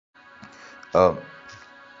Um,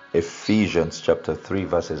 Ephesians chapter 3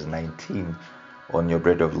 verses 19 on your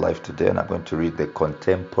bread of life today, and I'm going to read the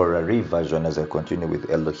contemporary version as I continue with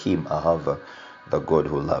Elohim Ahava, the God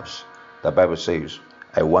who loves. The Bible says,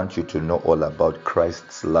 I want you to know all about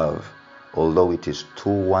Christ's love, although it is too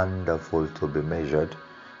wonderful to be measured.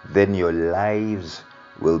 Then your lives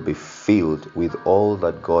will be filled with all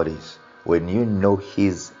that God is. When you know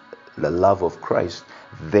the love of Christ,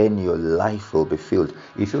 then your life will be filled.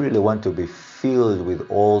 If you really want to be filled with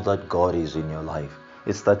all that God is in your life,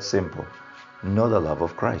 it's that simple. Know the love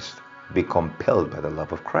of Christ. Be compelled by the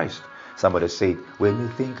love of Christ. Somebody said, when you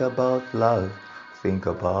think about love, think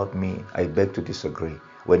about me. I beg to disagree.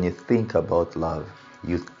 When you think about love,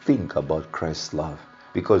 you think about Christ's love.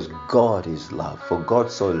 Because God is love. For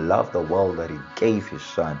God so loved the world that he gave his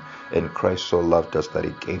son. And Christ so loved us that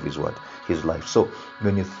he gave his what? His life. So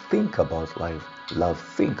when you think about love,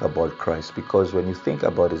 think about Christ. Because when you think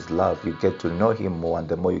about his love, you get to know him more. And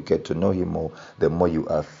the more you get to know him more, the more you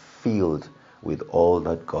are filled with all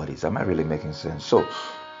that God is. Am I really making sense? So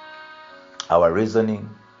our reasoning,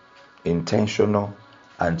 intentional,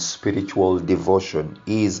 and spiritual devotion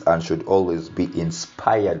is and should always be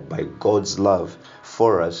inspired by God's love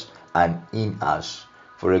for us and in us.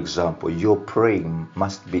 For example, your praying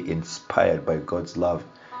must be inspired by God's love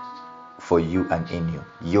for you and in you.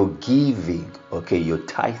 Your giving, your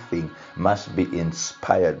tithing must be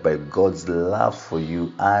inspired by God's love for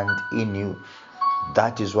you and in you.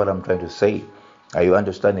 That is what I'm trying to say. Are you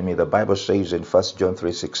understanding me? The Bible says in 1 John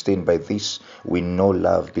 3:16, by this we know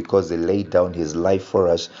love, because he laid down his life for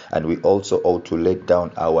us, and we also ought to lay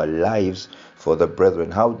down our lives for the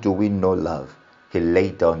brethren. How do we know love? He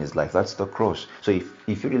laid down his life. That's the cross. So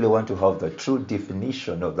if you really want to have the true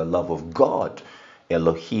definition of the love of God,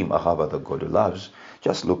 Elohim Ahava, the God who loves,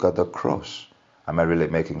 just look at the cross. Am I really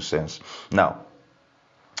making sense? Now,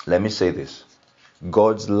 let me say this.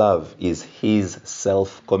 God's love is his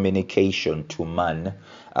self-communication to man,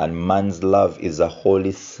 and man's love is a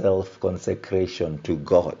holy self-consecration to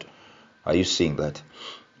God. Are you seeing that?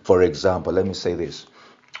 For example, let me say this.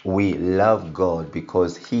 We love God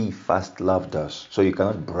because he first loved us. So you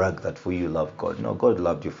cannot brag that for you love God. No, God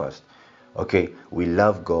loved you first. We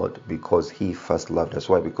love God because he first loved us.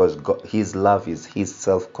 Why? Because his love is his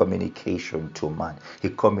self-communication to man.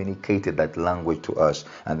 He communicated that language to us.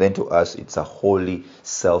 And then to us, it's a holy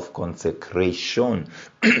self-consecration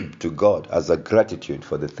to God as a gratitude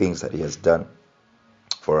for the things that he has done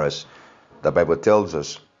for us. The Bible tells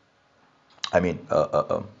us,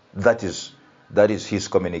 that is his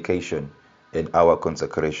communication in our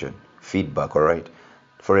consecration. Feedback, all right?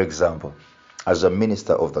 For example, as a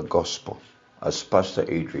minister of the gospel, as Pastor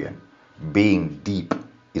Adrian, being deep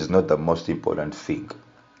is not the most important thing.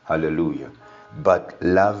 Hallelujah. But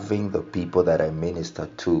loving the people that I minister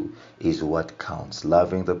to is what counts.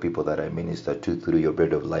 Loving the people that I minister to through your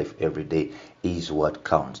bread of life every day is what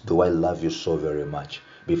counts. Do I love you so very much?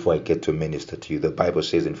 Before I get to minister to you, the Bible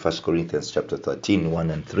says in 1 Corinthians chapter 13,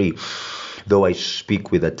 1 and 3, though I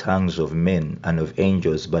speak with the tongues of men and of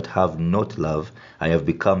angels, but have not love, I have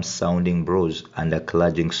become sounding brass and a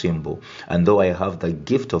clanging cymbal. And though I have the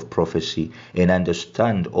gift of prophecy and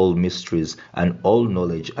understand all mysteries and all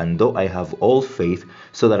knowledge, and though I have all faith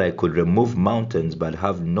so that I could remove mountains, but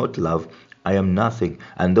have not love, I am nothing.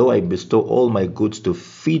 And though I bestow all my goods to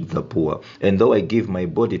feed the poor, and though I give my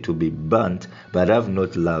body to be burnt, but have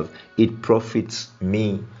not love, it profits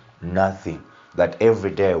me nothing. That every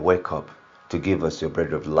day I wake up to give us your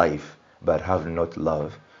bread of life, but have not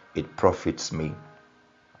love, it profits me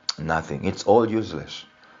nothing. It's all useless.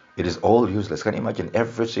 It is all useless. Can you imagine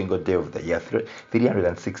every single day of the year,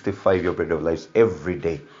 365 your bread of life every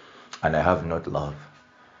day, and I have not love,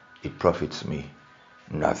 it profits me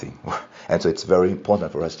nothing. And so it's very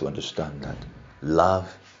important for us to understand that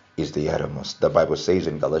love is the uttermost. The Bible says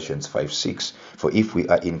in Galatians 5:6, for if we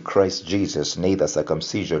are in Christ Jesus, neither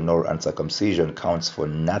circumcision nor uncircumcision counts for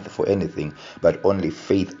nothing, for anything, but only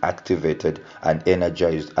faith activated and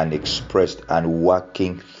energized and expressed and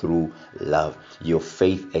working through love. Your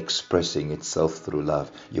faith expressing itself through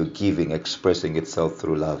love. Your giving expressing itself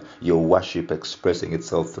through love. Your worship expressing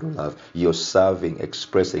itself through love. Your serving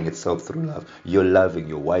expressing itself through love. Your loving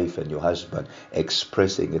your wife and your husband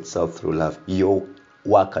expressing itself through love. Your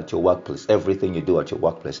work at your workplace, everything you do at your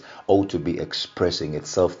workplace ought to be expressing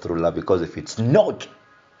itself through love, because if it's not,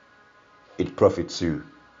 it profits you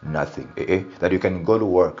nothing. That you can go to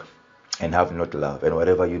work and have not love, and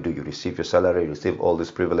whatever you do, you receive your salary, you receive all these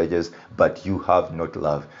privileges, but you have not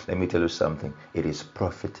love. Let me tell you something, it is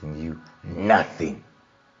profiting you nothing.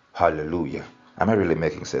 Hallelujah. Am I really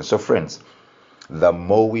making sense? So friends, the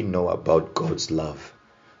more we know about God's love,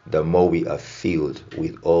 the more we are filled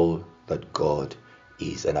with all that God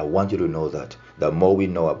is. And I want you to know that the more we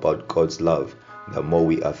know about God's love, the more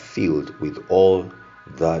we are filled with all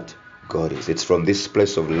that God is. It's from this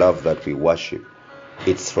place of love that we worship.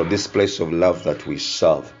 It's from this place of love that we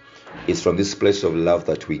serve. It's from this place of love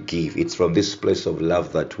that we give. It's from this place of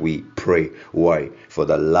love that we pray. Why? For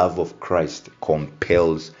the love of Christ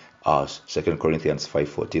compels us. 2 Corinthians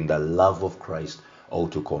 5:14. The love of Christ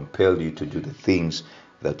ought to compel you to do the things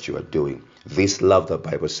that you are doing. This love, the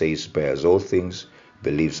Bible says, bears all things,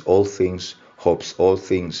 believes all things, hopes all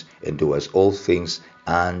things, endures all things,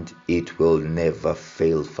 and it will never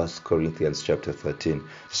fail. 1 Corinthians chapter 13,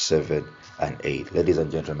 7 and 8. Ladies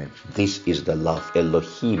and gentlemen, this is the love,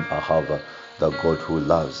 Elohim Ahava, the God who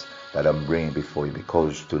loves, that I'm bringing before you,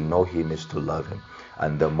 because to know him is to love him.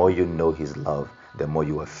 And the more you know his love, the more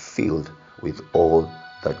you are filled with all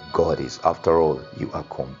that God is. After all, you are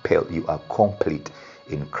compelled, you are complete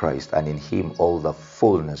in Christ, and in him all the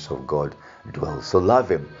fullness of God dwells. So love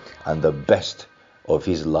him, and the best of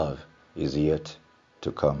his love is yet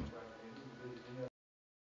to come.